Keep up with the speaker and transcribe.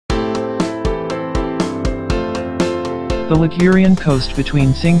The Ligurian coast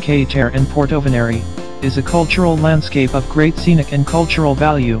between Cinque Terre and Portovenere is a cultural landscape of great scenic and cultural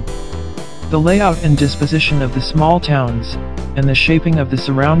value. The layout and disposition of the small towns, and the shaping of the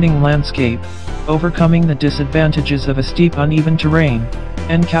surrounding landscape, overcoming the disadvantages of a steep uneven terrain,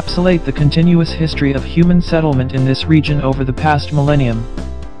 encapsulate the continuous history of human settlement in this region over the past millennium.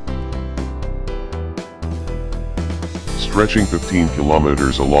 Stretching 15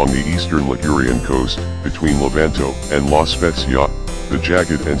 kilometers along the eastern Ligurian coast, between Levanto and La Spezia, the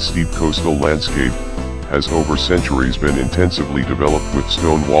jagged and steep coastal landscape has over centuries been intensively developed with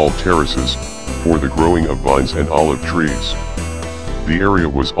stone-walled terraces for the growing of vines and olive trees. The area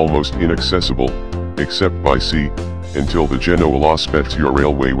was almost inaccessible, except by sea, until the Genoa-La Spezia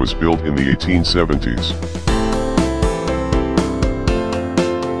railway was built in the 1870s.